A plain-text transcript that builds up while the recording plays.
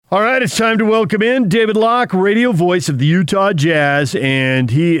All right, it's time to welcome in David Locke, radio voice of the Utah Jazz, and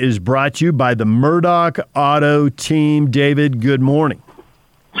he is brought to you by the Murdoch Auto Team. David, good morning.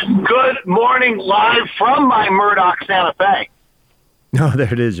 Good morning, live from my Murdoch Santa Fe. Oh,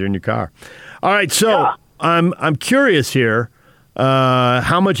 there it is. You're in your car. All right, so I'm curious here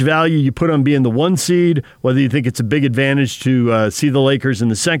how much value you put on being the 1 seed, whether you think it's a big advantage to see the Lakers in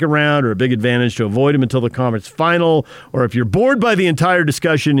the second round or a big advantage to avoid them until the conference final, or if you're bored by the entire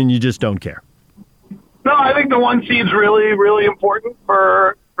discussion and you just don't care. No, I think the 1 seed's really, really important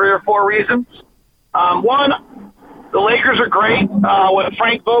for 3 or 4 reasons. One, the Lakers are great. What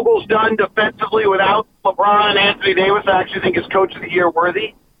Frank Vogel's done defensively without LeBron and Anthony Davis, I actually think is Coach of the Year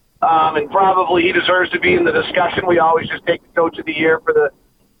worthy. And probably he deserves to be in the discussion. We always just take the Coach of the Year for the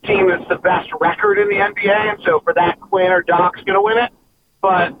team that's the best record in the NBA. And so for that, Quinn or Doc's going to win it.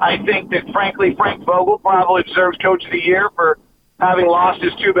 But I think that, frankly, Frank Vogel probably deserves Coach of the Year for having lost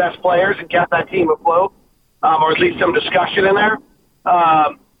his 2 best players and kept that team afloat, or at least some discussion in there.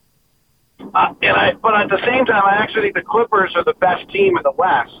 But at the same time, I actually think the Clippers are the best team in the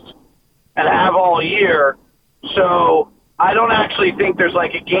West and have all year. So I don't actually think there's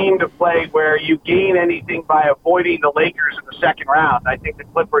like a game to play where you gain anything by avoiding the Lakers in the second round. I think the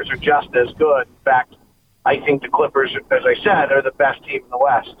Clippers are just as good. In fact, I think the Clippers, as I said, are the best team in the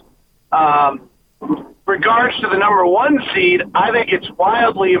West. Regards to the number 1 seed, I think it's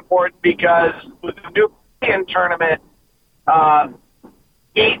wildly important because with the new play-in tournament,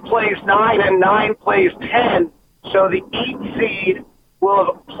 8 plays 9 and 9 plays 10. So the 8 seed will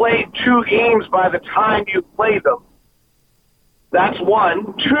have played 2 games by the time you play them. That's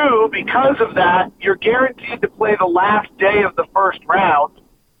 1. 2, because of that, you're guaranteed to play the last day of the first round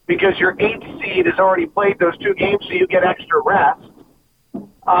because your 8th seed has already played those 2 games, so you get extra rest.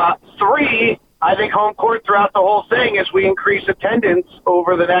 3, I think home court throughout the whole thing as we increase attendance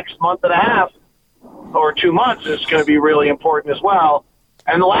over the next month and a half or 2 months is going to be really important as well.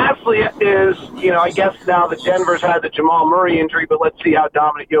 And lastly is, I guess now that Denver's had the Jamal Murray injury, but let's see how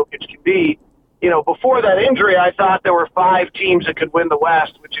dominant Jokic can be. Before that injury, I thought there were 5 teams that could win the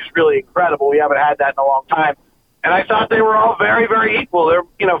West, which is really incredible. We haven't had that in a long time. And I thought they were all very, very equal.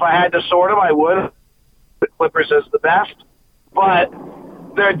 If I had to sort them, I would. The Clippers as the best. But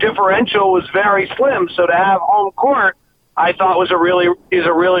their differential was very slim. So to have home court, I thought is a really,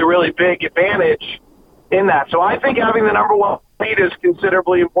 really big advantage in that. So I think having the number 1 seed is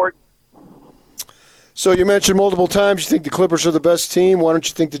considerably important. So you mentioned multiple times you think the Clippers are the best team. Why don't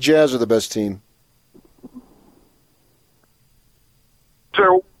you think the Jazz are the best team?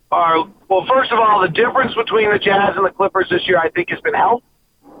 Well, first of all, the difference between the Jazz and the Clippers this year, I think, has been health.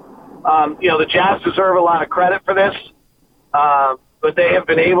 The Jazz deserve a lot of credit for this, but they have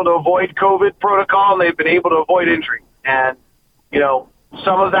been able to avoid COVID protocol, and they've been able to avoid injury. And,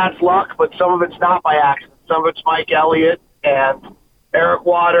 some of that's luck, but some of it's not by accident. Some of it's Mike Elliott and Eric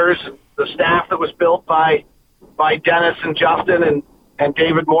Waters and the staff that was built by Dennis and Justin and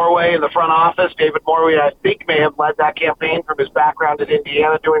David Morway in the front office. David Morway, I think, may have led that campaign from his background at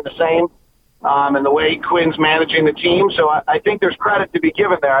Indiana doing the same, and the way Quinn's managing the team. So I think there's credit to be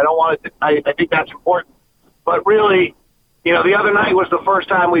given there. I think that's important. But really, the other night was the first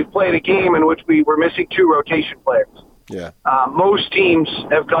time we've played a game in which we were missing 2 rotation players. Yeah. Most teams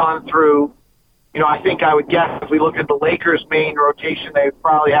have gone through, I think I would guess if we look at the Lakers' main rotation, they've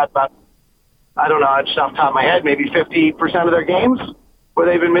probably had about, I don't know, just off the top of my head, maybe 50% of their games where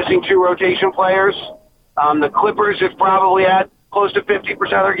they've been missing 2 rotation players. The Clippers have probably had close to 50% of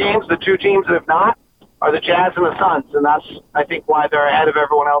their games. The 2 teams that have not are the Jazz and the Suns, and that's, I think, why they're ahead of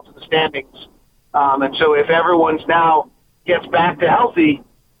everyone else in the standings. And so if everyone's now gets back to healthy,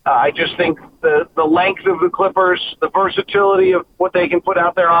 I just think the length of the Clippers, the versatility of what they can put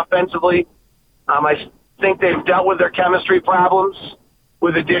out there offensively, I think they've dealt with their chemistry problems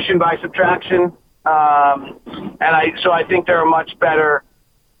with addition by subtraction. So I think they're a much better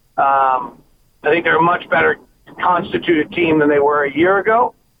constituted team than they were a year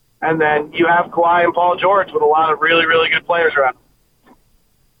ago. And then you have Kawhi and Paul George with a lot of really, really good players around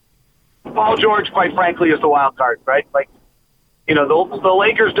them. Paul George, quite frankly, is the wild card, right? Like, the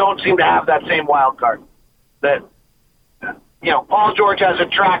Lakers don't seem to have that same wild card. That, Paul George has a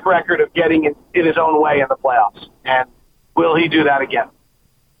track record of getting in his own way in the playoffs. And will he do that again?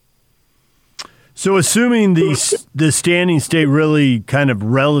 So assuming the standings stay really kind of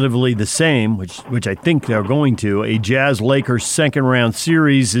relatively the same, which I think they're going to, a Jazz-Lakers second-round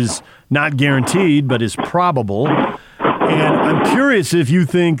series is not guaranteed but is probable. And I'm curious if you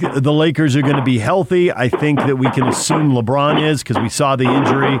think the Lakers are going to be healthy. I think that we can assume LeBron is because we saw the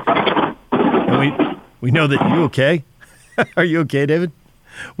injury. And we know that you okay? Are you okay, David?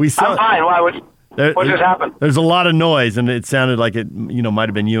 We saw. I'm fine. Why? What just happened? There's a lot of noise, and it sounded like it, might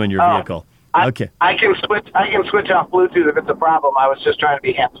have been you in your vehicle. Okay. I can switch off Bluetooth if it's a problem. I was just trying to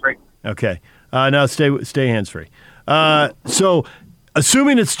be hands-free. Okay. No, stay hands-free. So,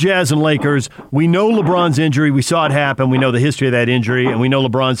 assuming it's Jazz and Lakers, we know LeBron's injury. We saw it happen. We know the history of that injury, and we know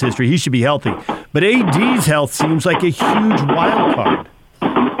LeBron's history. He should be healthy. But AD's health seems like a huge wild card.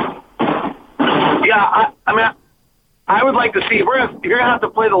 Yeah, I mean, I would like to see. If you're going to have to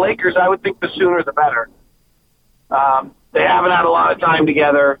play the Lakers, I would think the sooner the better. They haven't had a lot of time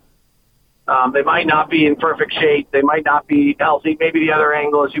together. They might not be in perfect shape. They might not be healthy. Maybe the other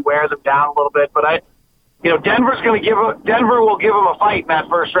angle is you wear them down a little bit. But Denver will give them a fight in that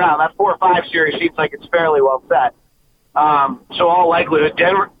first round. That 4-5 series seems like it's fairly well set. So all likelihood,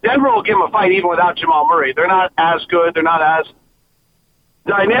 Denver will give them a fight even without Jamal Murray. They're not as good. They're not as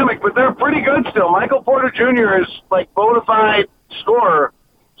dynamic, but they're pretty good still. Michael Porter Jr. is like bona fide scorer,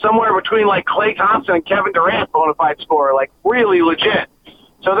 somewhere between like Klay Thompson and Kevin Durant bona fide scorer, like really legit.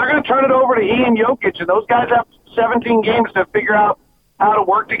 So they're going to turn it over to he and Jokic, and those guys have 17 games to figure out how to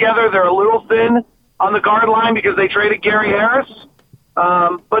work together. They're a little thin on the guard line because they traded Gary Harris.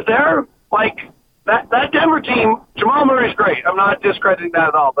 But they're like that Denver team, Jamal Murray's great. I'm not discrediting that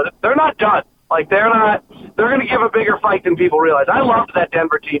at all, but they're not done. Like they're going to give a bigger fight than people realize. I loved that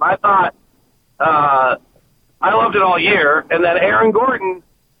Denver team. I thought, I loved it all year. And then Aaron Gordon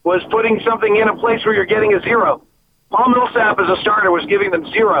was putting something in a place where you're getting a zero. Paul Millsap as a starter was giving them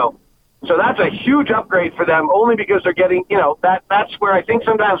zero. So that's a huge upgrade for them only because they're getting, that's where I think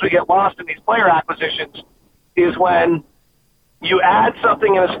sometimes we get lost in these player acquisitions is when you add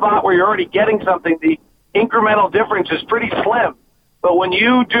something in a spot where you're already getting something, the incremental difference is pretty slim. But when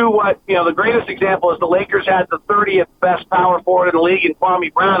you do what, the greatest example is the Lakers had the 30th best power forward in the league in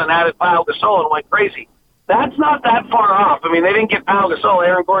Kwame Brown and added Pau Gasol and went crazy. That's not that far off. I mean, they didn't get Pau Gasol.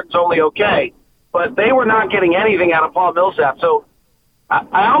 Aaron Gordon's only okay. But they were not getting anything out of Paul Millsap. So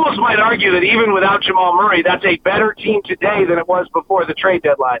I almost might argue that even without Jamal Murray, that's a better team today than it was before the trade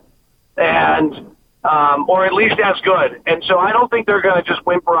deadline. And, or at least as good. And so I don't think they're going to just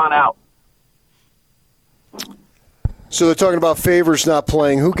whimper on out. So they're talking about Favors not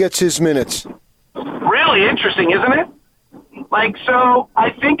playing. Who gets his minutes? Really interesting, isn't it? So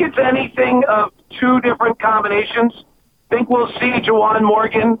I think it's anything of two different combinations. I think we'll see Juwan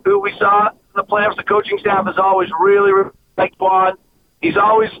Morgan, who we saw in the playoffs. The coaching staff has always really liked Juwan. He's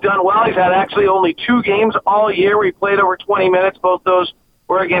always done well. He's had actually only 2 games all year where he played over 20 minutes. Both those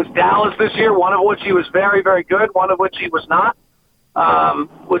were against Dallas this year, one of which he was very, very good, one of which he was not.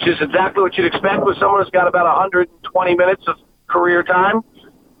 Which is exactly what you'd expect with someone who's got about 120 minutes of career time.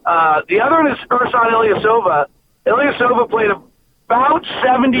 The other one is Ersan Ilyasova. Ilyasova played about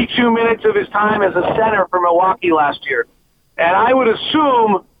 72 minutes of his time as a center for Milwaukee last year. And I would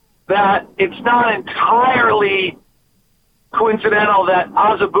assume that it's not entirely coincidental that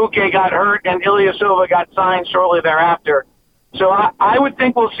Azubuike got hurt and Ilyasova got signed shortly thereafter. So I would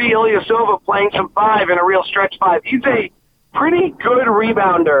think we'll see Ilyasova playing some 5 in a real stretch 5. He's a pretty good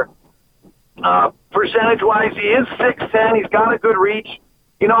rebounder. Percentage-wise, he is 6'10". He's got a good reach.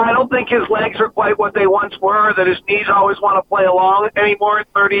 I don't think his legs are quite what they once were, that his knees always want to play along anymore.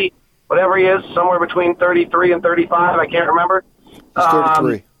 30, whatever he is, somewhere between 33 and 35. I can't remember. He's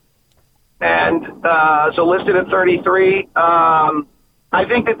 33. So listed at 33. I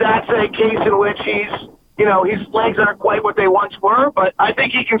think that's a case in which his legs aren't quite what they once were, but I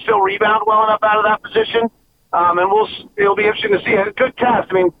think he can still rebound well enough out of that position. And it'll be interesting to see. A good test.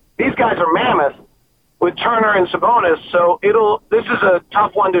 I mean, these guys are mammoth with Turner and Sabonis, so this is a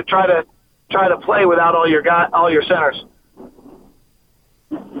tough one to try to play without all your centers.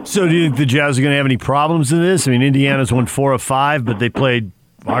 So do you think the Jazz are going to have any problems in this? I mean, Indiana's won 4 of 5, but they played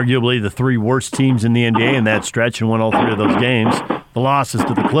arguably the 3 worst teams in the NBA in that stretch and won all 3 of those games. The losses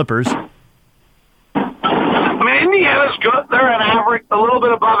to the Clippers. I mean, Indiana's good. They're an average, a little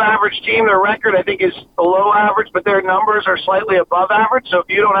bit above average team. Their record, I think, is below average, but their numbers are slightly above average. So if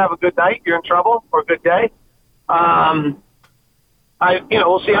you don't have a good night, you're in trouble, or a good day. We'll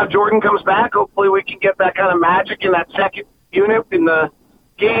see how Jordan comes back. Hopefully we can get that kind of magic in that second unit. In the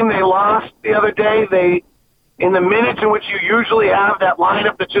game they lost the other day, in the minutes in which you usually have that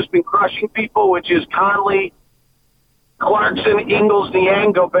lineup that's just been crushing people, which is Conley, Clarkson, Ingles,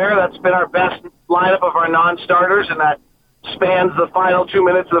 Niang, Gobert. That's been our best lineup of our non-starters, and that spans the final 2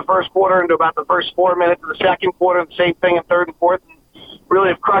 minutes of the first quarter into about the first 4 minutes of the second quarter, and the same thing in third and fourth. And really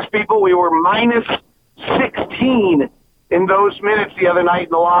have crushed people. We were minus 16 in those minutes the other night in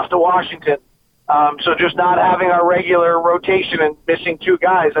the loss to Washington. So just not having our regular rotation and missing 2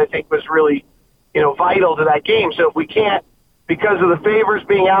 guys, I think, was really, vital to that game. So if we can't because of the Favors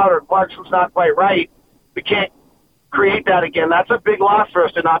being out or Clarkson's not quite right, we can't create that again. That's a big loss for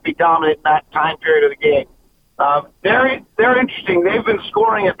us to not be dominant in that time period of the game. They're interesting. They've been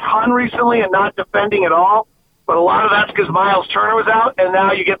scoring a ton recently and not defending at all, but a lot of that's because Miles Turner was out, and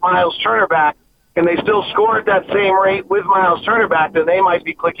now you get Miles Turner back, and they still score at that same rate with Miles Turner back, then they might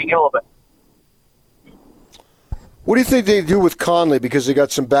be clicking a little bit. What do you think they do with Conley? Because they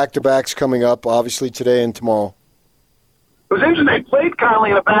got some back-to-backs coming up, obviously today and tomorrow. It was interesting. They played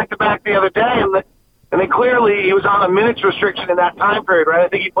Conley in a back-to-back the other day, and they clearly he was on a minutes restriction in that time period, right? I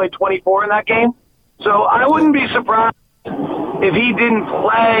think he played 24 in that game. So I wouldn't be surprised if he didn't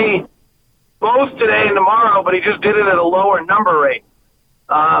play both today and tomorrow, but he just did it at a lower number rate.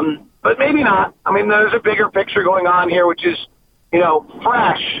 But maybe not. I mean, there's a bigger picture going on here, which is,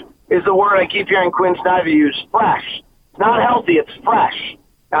 fresh is the word I keep hearing Quinn Snyder use. Fresh. It's not healthy. It's fresh.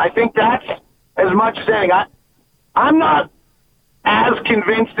 And I think that's as much as anything. I'm not as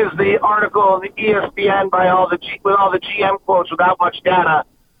convinced as the article in the ESPN with all the GM quotes without much data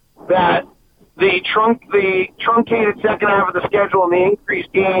that the truncated second half of the schedule and the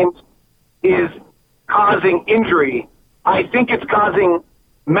increased games is causing injury. I think it's causing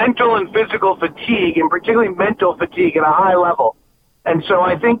mental and physical fatigue, and particularly mental fatigue at a high level. And so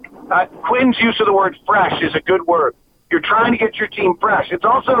I think Quinn's use of the word fresh is a good word. You're trying to get your team fresh. It's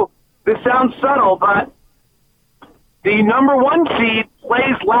also, this sounds subtle, but the number one seed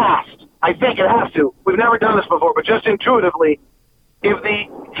plays last. I think it has to. We've never done this before, but just intuitively, if the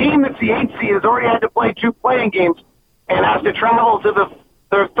team that's the 8th seed has already had to play 2 playing games and has to travel to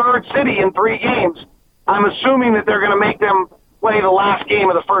their third city in 3 games, I'm assuming that they're going to make them play the last game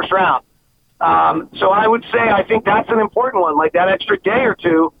of the first round. So I would say I think that's an important one. Like that extra day or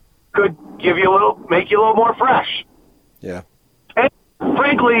two could give you make you a little more fresh. Yeah. And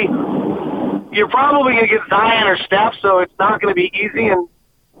frankly, you're probably going to get Zion or Steph, so it's not going to be easy. And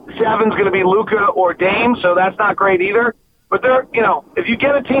 7's going to be Luka or Dame, so that's not great either. But if you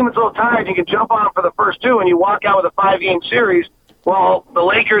get a team that's a little tired, you can jump on them for the first 2, and you walk out with a 5-game series while the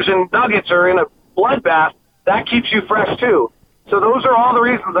Lakers and Nuggets are in a bloodbath. That keeps you fresh too. So those are all the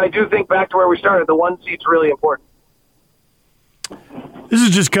reasons I do think back to where we started. The 1 seed's really important. This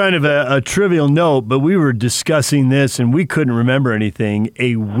is just kind of a trivial note, but we were discussing this and we couldn't remember anything.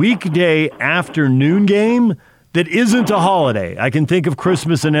 A weekday afternoon game that isn't a holiday. I can think of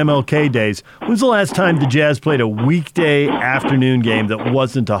Christmas and MLK days. When's the last time the Jazz played a weekday afternoon game that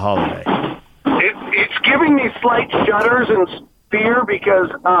wasn't a holiday? It's giving me slight shudders and fear because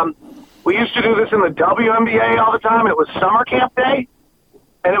we used to do this in the WNBA all the time. It was summer camp day,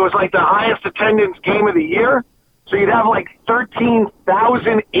 and it was like the highest attendance game of the year. So you'd have like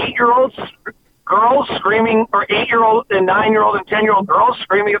 13,000 8-year-olds girls screaming, or 8-year-old and 9-year-old and 10-year-old girls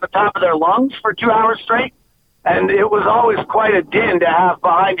screaming at the top of their lungs for 2 hours straight. And it was always quite a din to have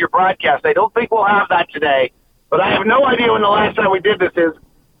behind your broadcast. I don't think we'll have that today, but I have no idea when the last time we did this is.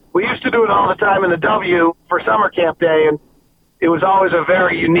 We used to do it all the time in the W for summer camp day, and it was always a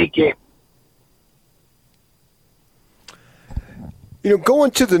very unique game. Going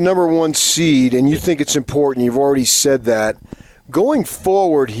to the number 1 seed, and you think it's important, you've already said that. Going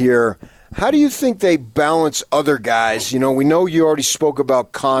forward here, how do you think they balance other guys? We know you already spoke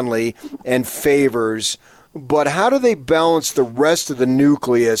about Conley and Favors, but how do they balance the rest of the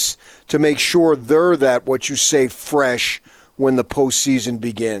nucleus to make sure they're that, what you say, fresh when the postseason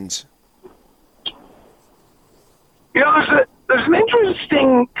begins? There's an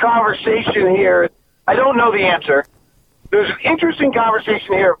interesting conversation here. I don't know the answer. There's an interesting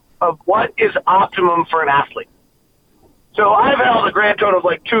conversation here of what is optimum for an athlete. So I've held a grand total of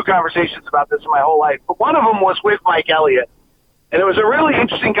like 2 conversations about this in my whole life, but one of them was with Mike Elliott. And it was a really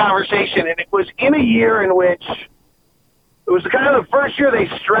interesting conversation, and it was in a year in which it was kind of the first year they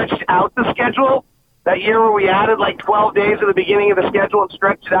stretched out the schedule, that year where we added like 12 days at the beginning of the schedule and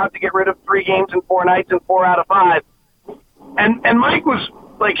stretched it out to get rid of 3 games in 4 nights and 4 out of 5. And Mike was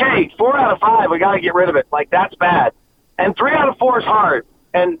like, hey, 4 out of 5, we got to get rid of it. Like, that's bad. And 3 out of 4 is hard.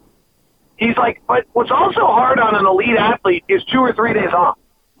 And he's like, but what's also hard on an elite athlete is 2 or 3 days off.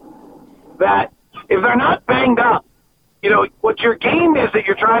 That if they're not banged up, what your game is that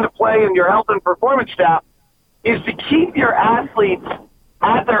you're trying to play and your health and performance staff is to keep your athletes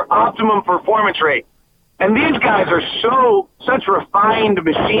at their optimum performance rate. And these guys are such refined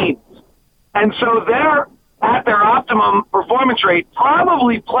machines. And so they're at their optimum performance rate,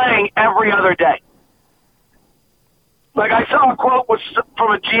 probably playing every other day. Like I saw a quote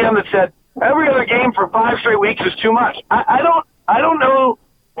from a GM that said, every other game for 5 straight weeks is too much. I don't know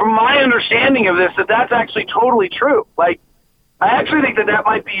from my understanding of this that that's actually totally true. Like, I actually think that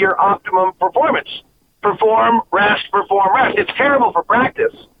might be your optimum performance. perform, rest, perform, rest. It's terrible for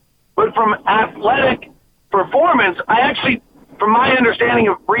practice. But from athletic performance, I actually, from my understanding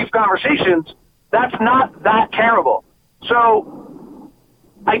of brief conversations, that's not that terrible. So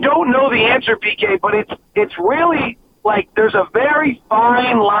I don't know the answer, PK, but it's really like there's a very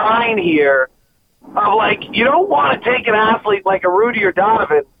fine line here of like you don't want to take an athlete like a Rudy or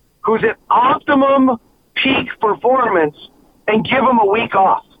Donovan who's at optimum peak performance and give them a week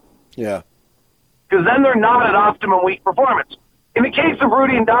off. Yeah. Because then they're not at optimum week performance. In the case of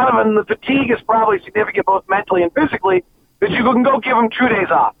Rudy and Donovan, the fatigue is probably significant both mentally and physically, that you can go give them 2 days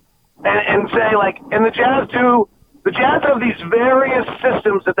off and say, like, and the Jazz have these various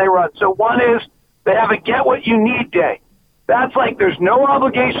systems that they run. So one is they have a get-what-you-need day. That's like there's no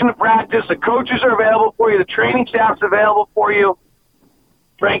obligation to practice. The coaches are available for you. The training staff's available for you.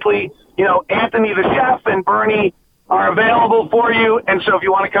 Frankly, Anthony the chef and Bernie are available for you. And so if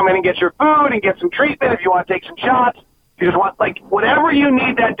you want to come in and get your food and get some treatment, if you want to take some shots, you just want, like, whatever you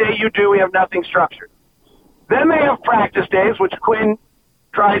need that day, you do. We have nothing structured. Then they have practice days, which Quinn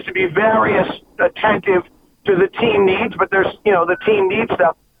tries to be very attentive to the team needs, but there's, the team needs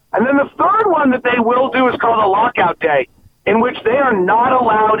stuff. And then the third one that they will do is called a lockout day, in which they are not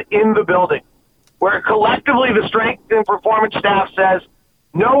allowed in the building, where collectively the strength and performance staff says,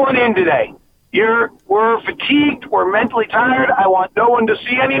 no one in today. We're fatigued. We're mentally tired. I want no one to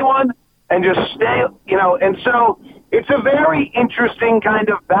see anyone and just stay, and so it's a very interesting kind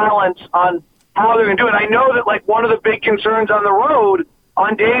of balance on how they're going to do it. I know that, like, one of the big concerns on the road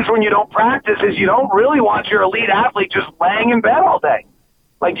on days when you don't practice is you don't really want your elite athlete just laying in bed all day.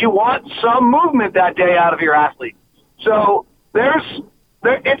 Like, you want some movement that day out of your athlete. So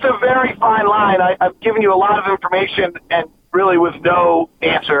it's a very fine line. I've given you a lot of information and really with no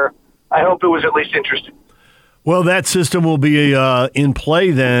answer. I hope it was at least interesting. Well, that system will be in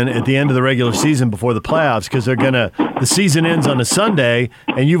play then at the end of the regular season before the playoffs, because the season ends on a Sunday,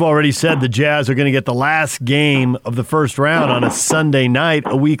 and you've already said the Jazz are going to get the last game of the first round on a Sunday night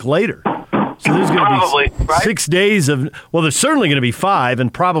a week later. So there's going to be 6 days there's certainly going to be 5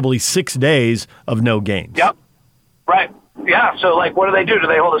 and probably 6 days of no games. Yep. Right. Yeah. So, like, what do? Do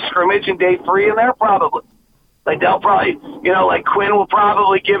they hold a scrimmage in day 3 in there? Probably. Like, they'll probably, like, Quinn will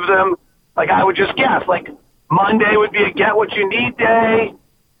probably give them, like, I would just guess, like, Monday would be a get-what-you-need day.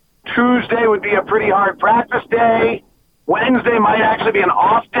 Tuesday would be a pretty hard practice day. Wednesday might actually be an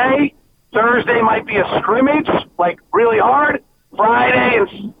off day. Thursday might be a scrimmage, like, really hard. Friday,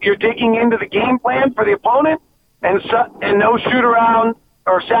 and you're digging into the game plan for the opponent. And no shoot-around,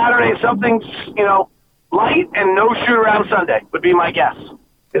 or Saturday, something's, light, and no shoot-around Sunday would be my guess,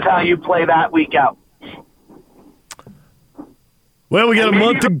 is how you play that week out. Well, we got a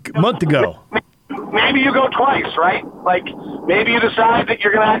month to go. Maybe you go twice, right? Like, maybe you decide that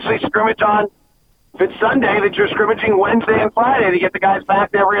you're going to actually scrimmage on, if it's Sunday, that you're scrimmaging Wednesday and Friday to get the guys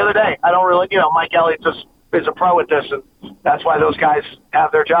back every other day. I don't really, Mike Elliott just is a pro at this, and that's why those guys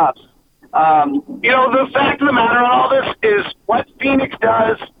have their jobs. The fact of the matter on all this is what Phoenix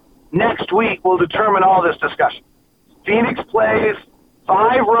does next week will determine all this discussion. Phoenix plays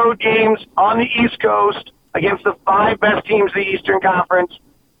 5 road games on the East Coast against the 5 best teams in the Eastern Conference,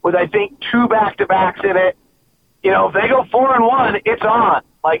 with, I think, 2 back-to-backs in it. If they go 4-1, it's on.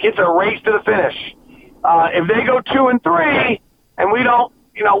 Like, it's a race to the finish. If they go 2-3, and we don't,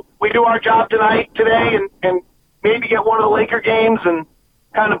 we do our job today, and maybe get one of the Laker games and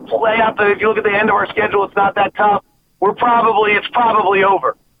kind of play out if you look at the end of our schedule, it's not that tough. It's probably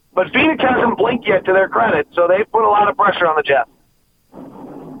over. But Phoenix hasn't blinked yet, to their credit, so they put a lot of pressure on the Jazz.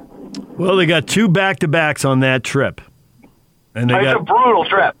 Well, they got 2 back-to-backs on that trip. And it's a brutal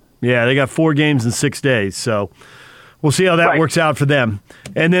trip. Yeah, they got 4 games in 6 days, so we'll see how that works out for them.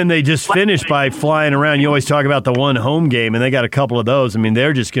 And then they just finished by flying around. You always talk about the one home game, and they got a couple of those. I mean,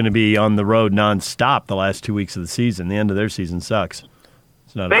 they're just going to be on the road nonstop the last 2 weeks of the season. The end of their season sucks.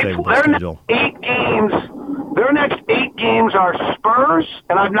 It's not a favorable schedule. Their next 8 games are Spurs,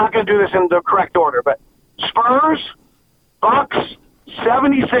 and I'm not going to do this in the correct order, but Spurs, Bucks,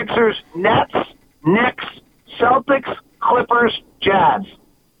 76ers, Nets, Knicks, Celtics, Clippers, Jazz.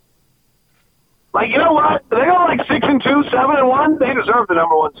 Like, you know what? They go like 6-2, 7-1. They deserve the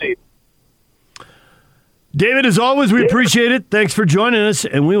number 1 seed. David, as always, we appreciate it. Thanks for joining us,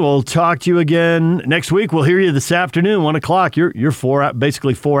 and we will talk to you again next week. We'll hear you this afternoon, 1 o'clock. You're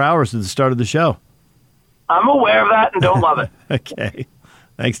basically 4 hours to the start of the show. I'm aware of that and don't love it. Okay.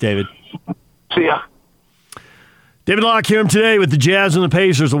 Thanks, David. See ya. David Locke here today with the Jazz and the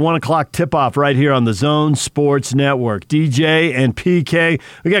Pacers, a 1 o'clock tip-off right here on the Zone Sports Network. DJ and PK.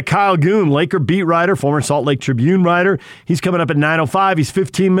 We got Kyle Goon, Laker beat writer, former Salt Lake Tribune writer. He's coming up at 9:05. He's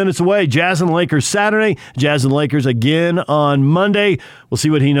 15 minutes away. Jazz and Lakers Saturday. Jazz and Lakers again on Monday. We'll see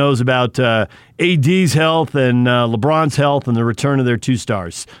what he knows about AD's health and LeBron's health and the return of their two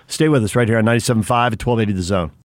stars. Stay with us right here on 97.5 at 1280 The Zone.